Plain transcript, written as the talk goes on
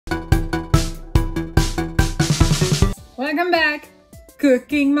Welcome back!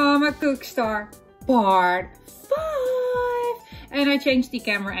 Cooking Mama Cookstar Part 5! And I changed the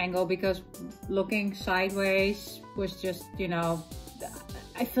camera angle because looking sideways was just, you know,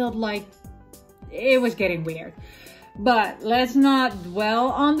 I felt like it was getting weird. But let's not dwell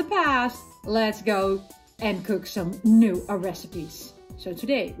on the past. Let's go and cook some new recipes. So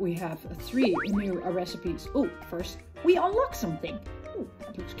today we have 3 new recipes. Oh, first we unlock something. Oh,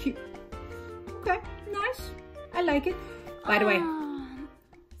 that looks cute. Okay, nice. I like it. By the way,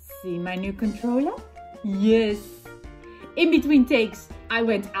 see my new controller? Yes. In between takes, I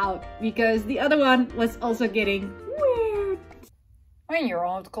went out because the other one was also getting weird. When your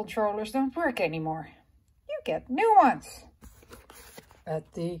old controllers don't work anymore, you get new ones at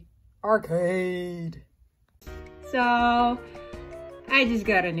the arcade. So, I just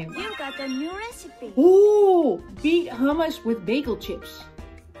got a new one. You got a new recipe. Ooh, beet hummus with bagel chips.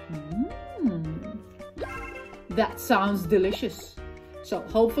 That sounds delicious. So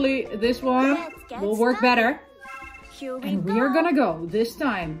hopefully this one will work better. And we are gonna go this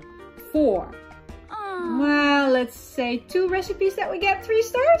time for, well, let's say 2 recipes that we get 3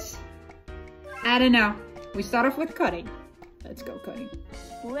 stars. I don't know. We start off with cutting. Let's go cutting.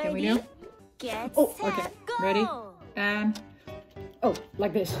 Ready, Can we do? Get Oh, set, okay. go. Ready? And, oh,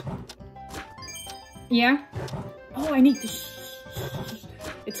 like this. Yeah? Oh, I need to,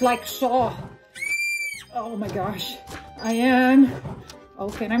 it's like saw. Oh my gosh. I am. Oh,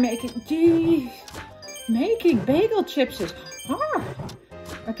 can I make it? Geez. Making bagel chips is hard.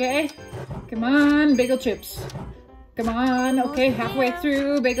 Okay. Come on, bagel chips. Come on. Okay, halfway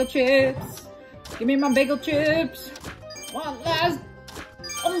through bagel chips. Give me my bagel chips. One last.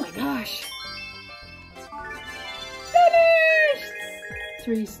 Oh my gosh. Finished.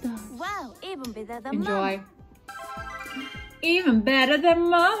 3 stars. Wow, even better than Enjoy. Mama. Even better than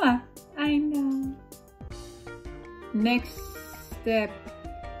Mama. I know. Next step.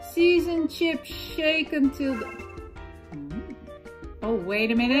 Season chips, shake until the... Oh,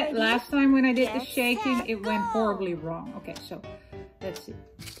 wait a minute. Ready? Last time when I did the Get shaking, set, it went go. horribly wrong. Okay, so let's see.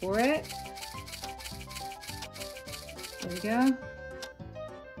 Pour it. There we go.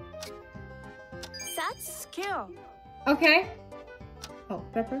 Such skill. Okay. Oh,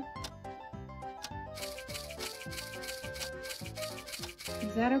 pepper.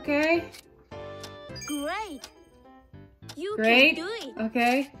 Is that okay? Great. You Great. can do it.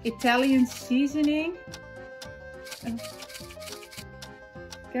 Okay. Italian seasoning.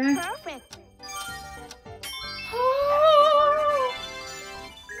 Okay. Perfect.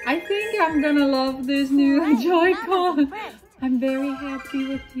 I think I'm gonna love this new Right, Joy-Con. Mama's impressed. I'm very happy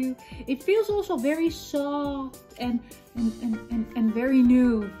with you. It feels also very soft and very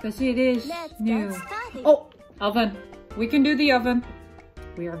new because it is Let's new. get started. Oh, oven. We can do the oven.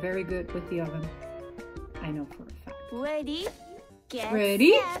 We are very good with the oven. I know for a fact. Ready, get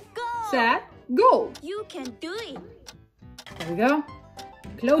Ready, set, go. Set, go. You can do it. There we go.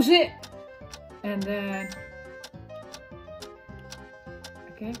 Close it. And then...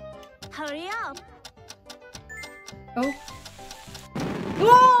 Okay. Hurry up. Oh.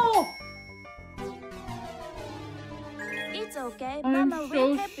 Whoa! It's okay. I'm Mama so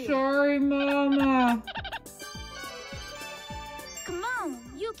will help you. sorry, Mama. Come on,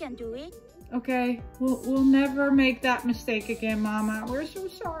 you can do it. Okay, we'll never make that mistake again, Mama. We're so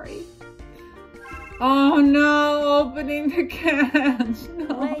sorry. Oh no, opening the cans.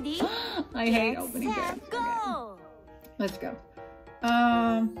 No. Ready? I hate Get opening set, cans. go. Okay. Let's go.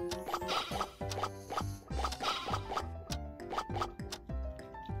 Ah,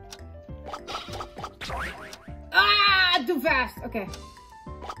 too fast. Okay.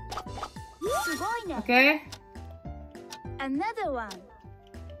 すごいね. Okay. Another one.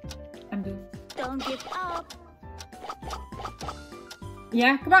 I'm doing. Don't give up.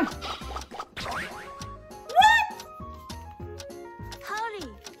 Yeah, come on. What? Hurry.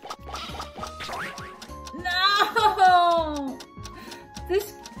 No!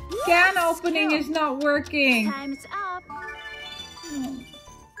 This can opening is not working. Time's up.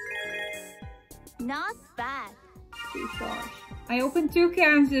 Not bad. Gosh. I opened 2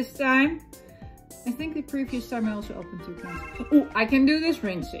 cans this time. I think the previous time I also opened 2 cans. Oh, I can do this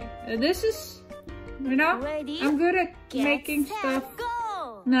rinsing. This is, you know, Ready? I'm good at Get making set, stuff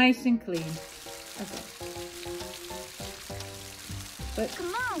go. nice and clean. Okay. But,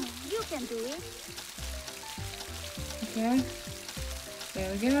 Come on, you can do it. okay.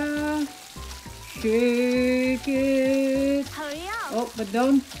 There we go. Shake it. Hurry up. Oh, but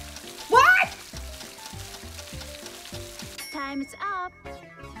don't. What? Time's up.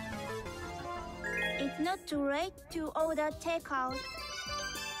 It's not too late to order takeout.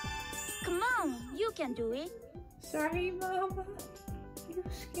 Come on, you can do it. Sorry, Mama. You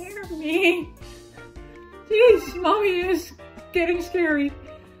scare me. Jeez, Mommy is getting scary.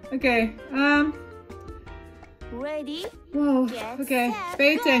 Okay, Ready? whoa, Get okay. set,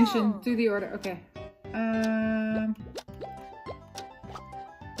 Pay go. attention to the order. Okay.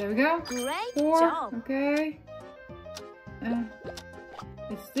 There we go. Great 4. job. Okay.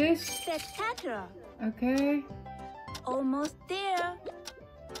 It's this. Spectacular. Okay. Almost there.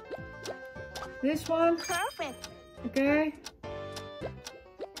 This one. Perfect. Okay.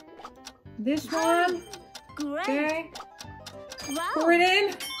 This one. Great. Okay. Wow. Pour it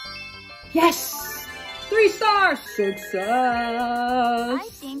in. Yes! 3 stars. Success. I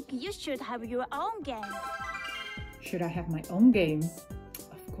think you should have your own game. Should I have my own game?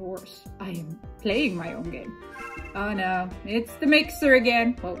 Of course. I am playing my own game. Oh no, it's the mixer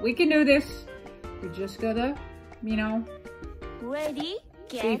again. Well, we can do this. We just gotta, you know, Ready?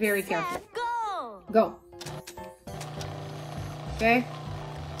 Get be very set, careful. go. Go. Okay.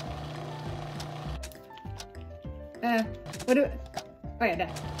 What do? Oh yeah,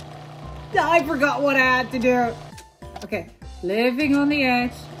 that. I forgot what I had to do. Okay. Living on the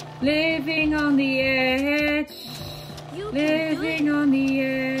edge. Living on the edge. You can do Living on the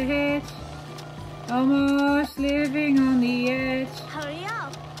edge. Almost living on the edge. it. Hurry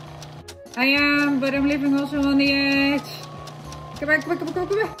up. I am, but I'm living also on the edge. Come back, come back, come back,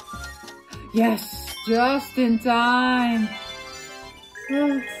 come back. Yes, just in time.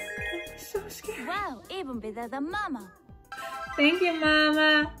 Oh, I'm so scared. Wow, even better than Mama. Thank you,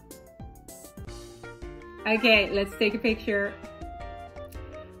 Mama. Okay, let's take a picture.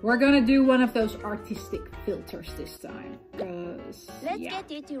 We're gonna do one of those artistic filters this time. Let's yeah.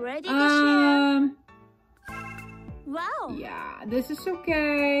 get it ready to share. Wow. Yeah, this is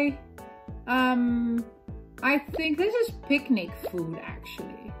okay. I think this is picnic food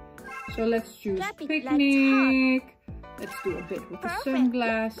actually. So let's choose Clap it, picnic. Let's do a bit with Perfect. the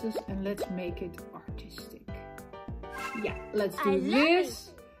sunglasses and let's make it artistic. Yeah, let's I do love this.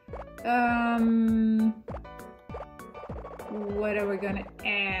 What are we gonna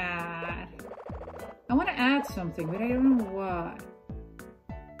add? I want to add something, but I don't know what.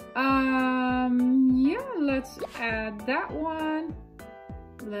 Yeah, let's add that one.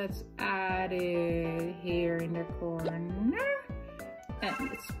 Let's add it here in the corner. And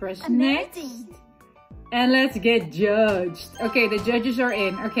let's press next. Amazing. And let's get judged. Okay, the judges are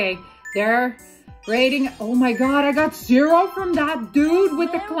in. Okay, they're rating. Oh my god, I got 0 from that dude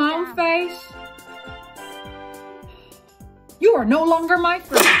with the Well clown done. face. You are no longer my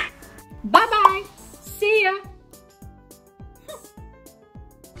friend. Bye-bye. See ya.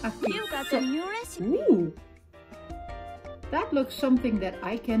 You got a new recipe. Ooh. That looks something that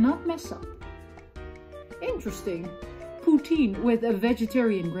I cannot mess up. Interesting. Poutine with a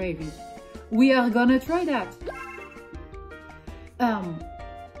vegetarian gravy. We are gonna try that.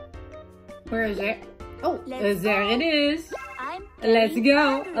 Where is it? Oh, Let's there go. it is. I'm Let's very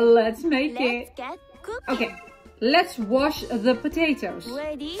go. hungry. Let's make Let's it. get cooking. Okay, let's wash the potatoes.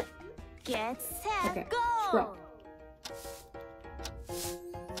 Ready? Get set, Okay, go. scrub.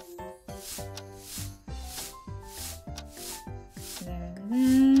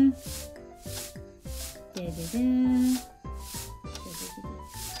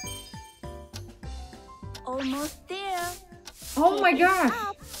 Almost there. Oh my Keep it gosh.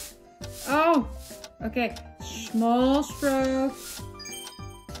 up. Oh, okay. Small strokes.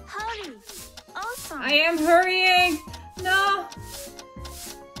 Hurry. Awesome. I am hurrying. No.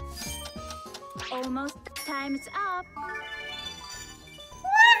 Almost time's up.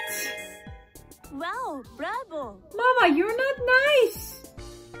 What? Wow, bravo. Mama, you're not nice.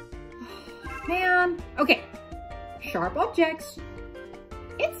 Man. Okay. Sharp objects.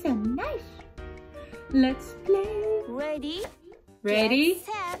 It's a knife. Let's play. Ready? Ready? Get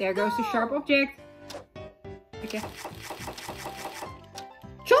set, There goes the go. sharp object. Okay.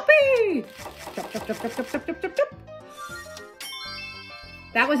 Choppy! Chop, chop, chop, chop, chop, chop, chop, chop, chop.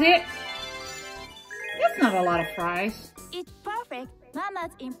 That was it. That's not a lot of fries. It's perfect.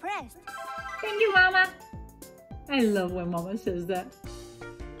 Mama's impressed. Thank you, Mama. I love when Mama says that.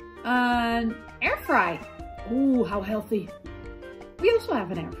 Air fry. Ooh, how healthy. We also have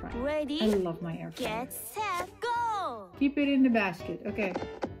an air fryer. Ready? I love my air fryer. Get set, go. Keep it in the basket. Okay.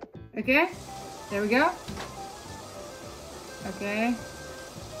 Okay. There we go. Okay.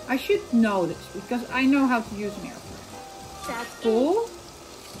 I should know this because I know how to use an air fryer. That's it. Cool.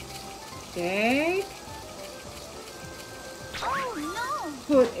 Okay. Oh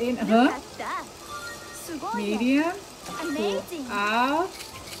Put in, no. Look at that. すごいね. medium. Amazing. Pull out.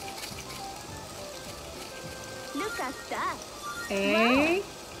 Look at that. A.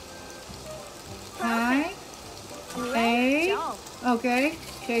 High. Okay.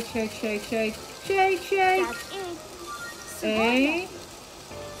 Shake, shake, shake, shake. Shake, shake. That's it.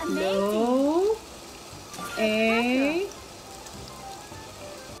 A. Low. A.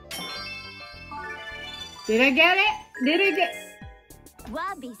 Did I get it? Did I get...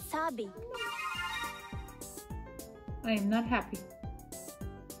 Wabi sabi. I am not happy.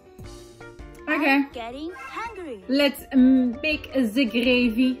 Okay. I'm getting hungry. Let's make the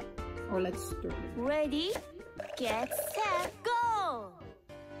gravy. Or let's stir it. Ready, get set, go!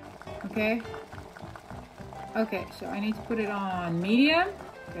 Okay. Okay, so I need to put it on medium.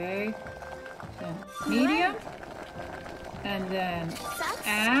 Okay. So medium. And then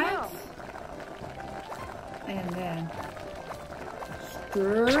add. And then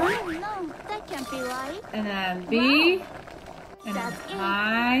stir. Oh no, that can't be right. And then B. Wow. And then That's it.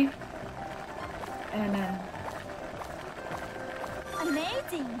 I. And then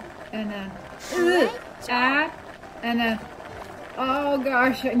Amazing. and then Great add. And then oh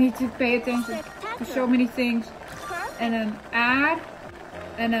gosh, I need to pay attention to so Spectacular. many things. Perfect. And then add.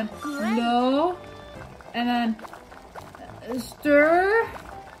 And then Great. low. And then stir.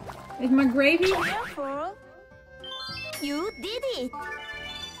 Is my gravy? Careful. You did it.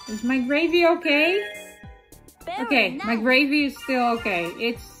 Is my gravy okay? Very Okay, nice. my gravy is still okay.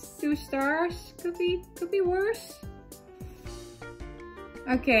 It's 2 stars. Could be worse.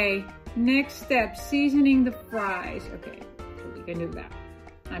 Okay, next step, seasoning the fries. Okay, so we can do that.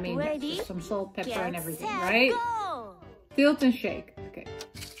 I mean, that's Ready? just some salt, pepper, Get and everything, set, right? Go. Tilt and shake. Okay.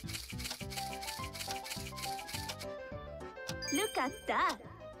 Look at that.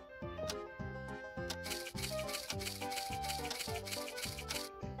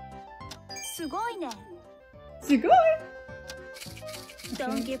 Sugoi. Sugoi!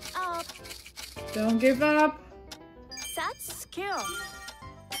 Don't give up. Don't give up. Such skill.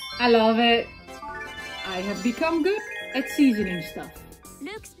 I love it. I have become good at seasoning stuff.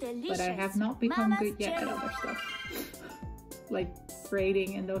 Looks delicious. But I have not become Mama's good yet at jelly. other stuff. Like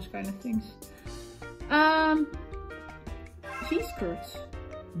braiding and those kind of things. Cheese curds.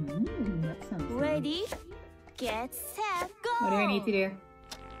 That sounds nice. Ready, get set, go. What do I need to do?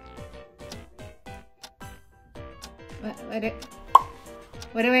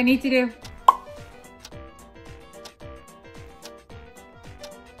 What do I need to do?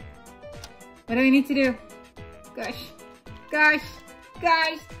 What do I need to do? Gosh.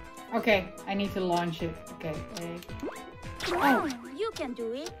 Okay, I need to launch it. Okay. Come on, you can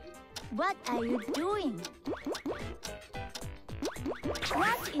do it. What are you doing?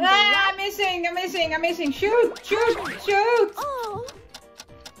 What's in the I'm missing. Shoot. Oh,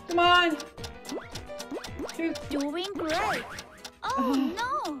 Come on. Shoot. doing great. Oh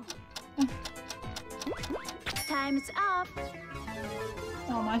no. Time's up.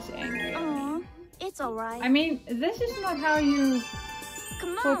 Mama's angry at me. Oh, it's alright. I mean, this is not how you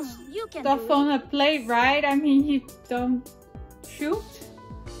Come put on, you can stuff do on a plate, right? I mean, you don't shoot.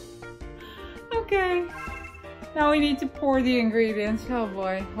 Okay. Now we need to pour the ingredients. Oh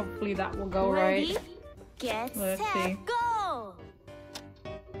boy, hopefully that will go Ready, right. get Let's set, see. go.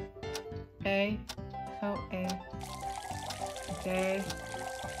 A. Oh, A. Okay.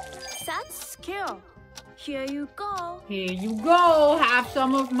 Such skill. Here you go. Here you go. Have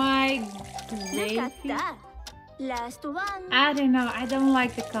some of my gravy. Look at that. Last one. I don't know. I don't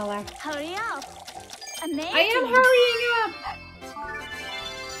like the color. Hurry up. Amazing. I am hurrying up.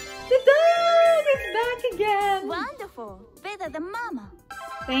 The dog is back again. Wonderful. Better than Mama.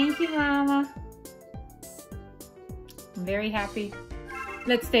 Thank you, Mama. I'm very happy.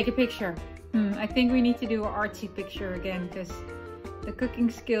 Let's take a picture. I think we need to do an artsy picture again because the cooking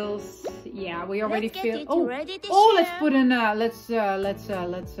skills. Yeah, we already Let's get feel. it Oh, ready to oh, let's share. put in.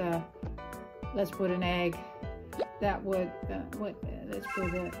 Let's put an egg. That would. Let's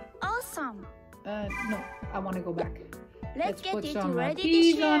put a. Awesome. No, I want to go back. Let's get put it some ready to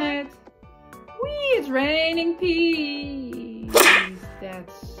peas share. on it. Whee! It's raining peas.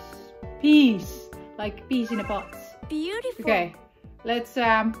 That's peas, like peas in a pot. Beautiful. Okay, let's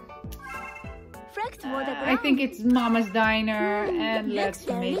Flex water I think it's Mama's Diner, and looks let's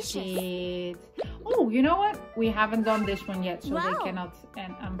make delicious. it. Oh, you know what? We haven't done this one yet, so Wow. they cannot.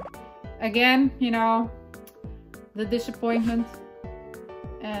 And again, you know, the disappointment.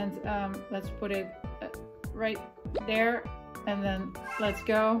 And let's put it right there, and then let's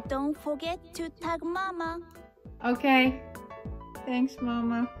go. Don't forget to tag Mama. Okay. Thanks,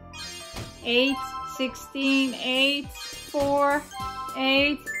 Mama. 8, 16, 8, 4,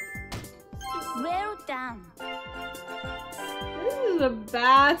 8. Well done. This is a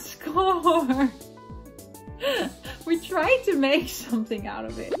bad score. We tried to make something out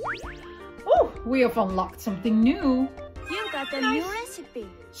of it. Oh, we have unlocked something new. You got a Nice. new recipe.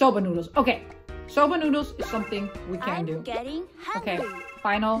 Soba noodles. Okay. Soba noodles is something we can I'm do. getting hungry. Okay.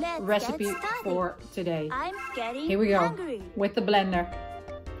 Final Let's recipe get started. for today. I'm getting Here we go. hungry. With the blender.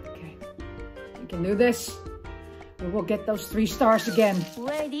 Okay. We can do this. We will get those 3 stars again.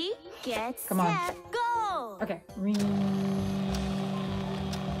 Ready, get Come on. set, go. Okay.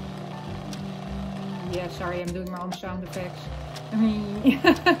 Yeah, sorry, I'm doing my own sound effects.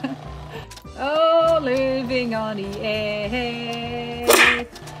 Oh, living on the edge.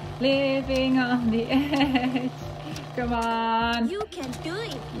 Living on the edge. Come on. You can do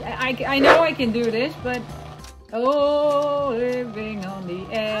it. I know I can do this, but... Oh, living on the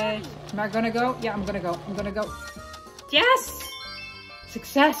edge. Am I gonna go? Yeah, I'm gonna go. I'm gonna go. Yes!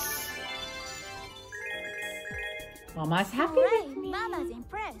 Success! Mama's happy Hooray, with me. Mama's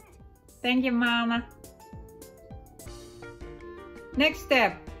impressed. Thank you, Mama. Next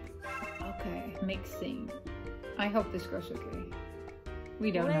step. Okay, mixing. I hope this goes okay.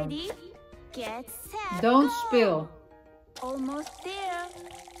 We don't know. Ready, get set, Don't go. spill. Almost there.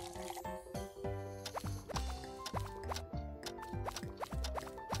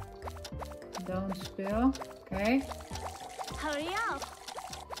 Don't spill. Okay. Hurry up.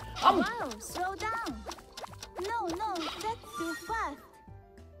 Oh! Wow, slow down. No, that's too fast.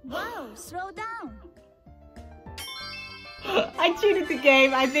 Wow, slow down. I cheated the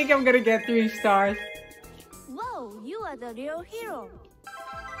game. I think I'm gonna get 3 stars. Wow, you are the real hero.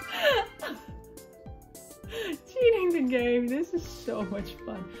 Cheating the game. This is so much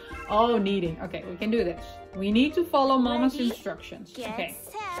fun. Oh, kneading. Okay, we can do this. We need to follow Mama's Ready? instructions. Get Okay.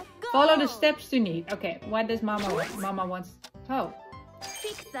 set, go. Follow the steps to knead. Okay, what does Mama want? Mama wants... Oh.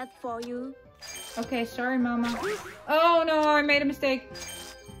 Fix that for you. Okay, sorry, Mama. Oh, no, I made a mistake.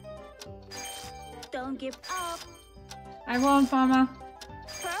 Don't give up. I won't, Mama.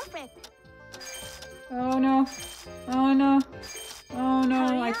 Perfect. Oh, no. Oh, no. Oh, no.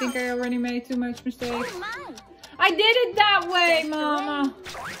 Hurry I think up. I already made too much mistakes. Oh my. I did it that way, That's the Mama.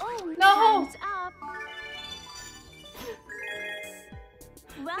 way. Oh, No. time's up.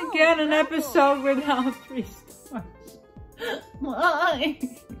 Wow, Again, an bravo. episode without 3 stars. Why?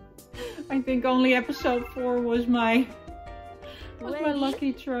 I think only episode 4 was my Ready?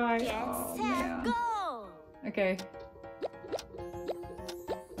 lucky try. Get Oh, set, man. go. Okay.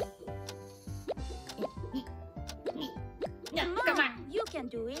 Come on, you can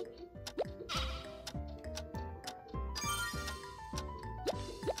do it.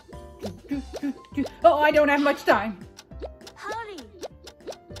 Oh, I don't have much time. Hurry.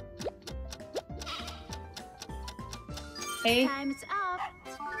 Hey, Time's up.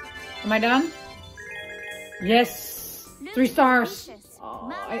 am I done? Yes! Look 3 stars. delicious. Oh,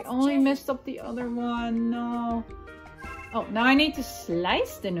 Mama's I only cherry. messed up the other one. No. Oh, now I need to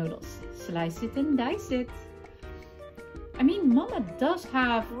slice the noodles. Slice it and dice it. I mean, Mama does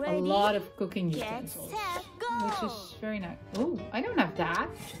have a Ready? lot of cooking Get utensils. set, go. Which is very nice. Oh, I don't have that.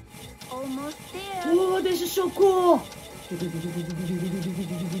 Almost there. Oh, this is so cool.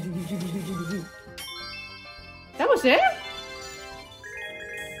 That was it?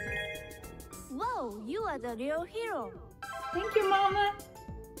 Wow, you are the real hero. Thank you, Mama.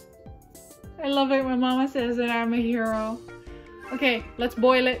 I love it when Mama says that I'm a hero. Okay, let's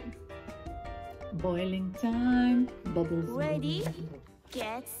boil it. Boiling time. Bubbles. Ready?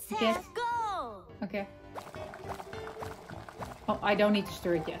 Get set, Yes. go. Okay. Oh, I don't need to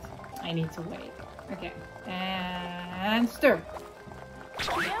stir it yet. I need to wait. Okay. And stir.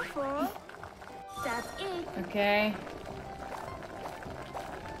 Careful. That's it. Okay.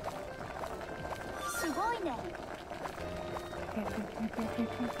 すごいね. Okay.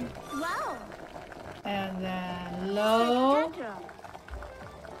 Wow. And then low. Spectacular.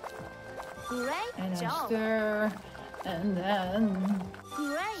 Great And then job. stir. And then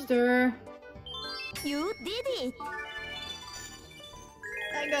Great. stir. You did it.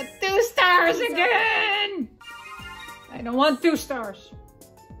 I got 2 stars again! I don't want 2 stars.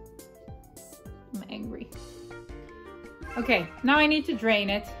 I'm angry. Okay, now I need to drain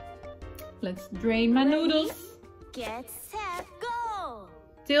it. Let's drain my Ready? noodles. Get set, go.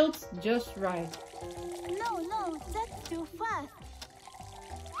 Tilt just right. No, that's too fast.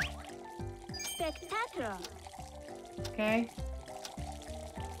 Spectacular. Okay.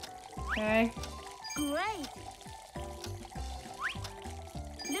 Okay. Great.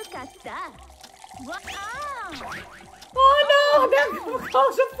 Look at that. Wow. Oh no! There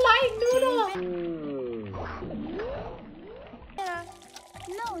goes a flying noodle!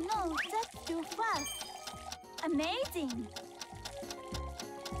 No, that's too fast. Amazing.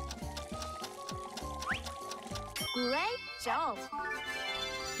 Great job.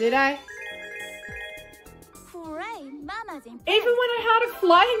 Did I? Hooray, Mama was impressed. Even when I had a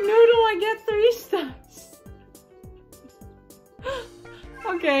flying noodle, I get 3 stars.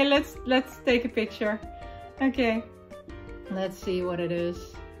 Okay, let's take a picture. Okay, let's see what it is.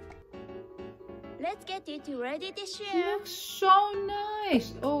 Let's get you two ready to It share. looks so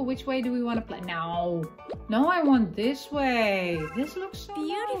nice. Oh, which way do we want to play? No, I want this way. This looks so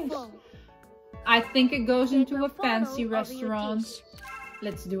Beautiful. nice. I think it goes into Take a a photo fancy of your restaurant. dish.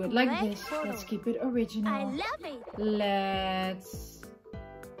 Let's do it like Great this. photo. Let's keep it original. I love it. Let's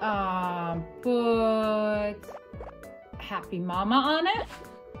put Happy Mama on it.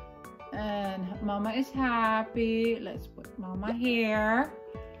 And Mama is happy. Let's put Mama here.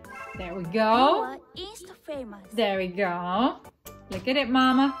 There we You go. are Insta famous. There we go. Look at it,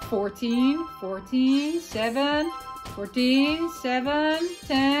 Mama. 14, 14, 7, 14, 7,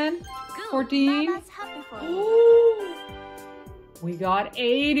 10, Good. 14. Mama's happy for you. Oh, we got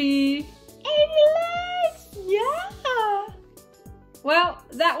 80. 80 likes. Yeah. Well,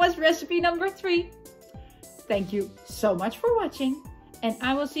 that was recipe number 3. Thank you so much for watching. And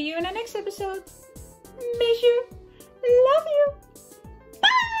I will see you in the next episode. Miss you. Love you.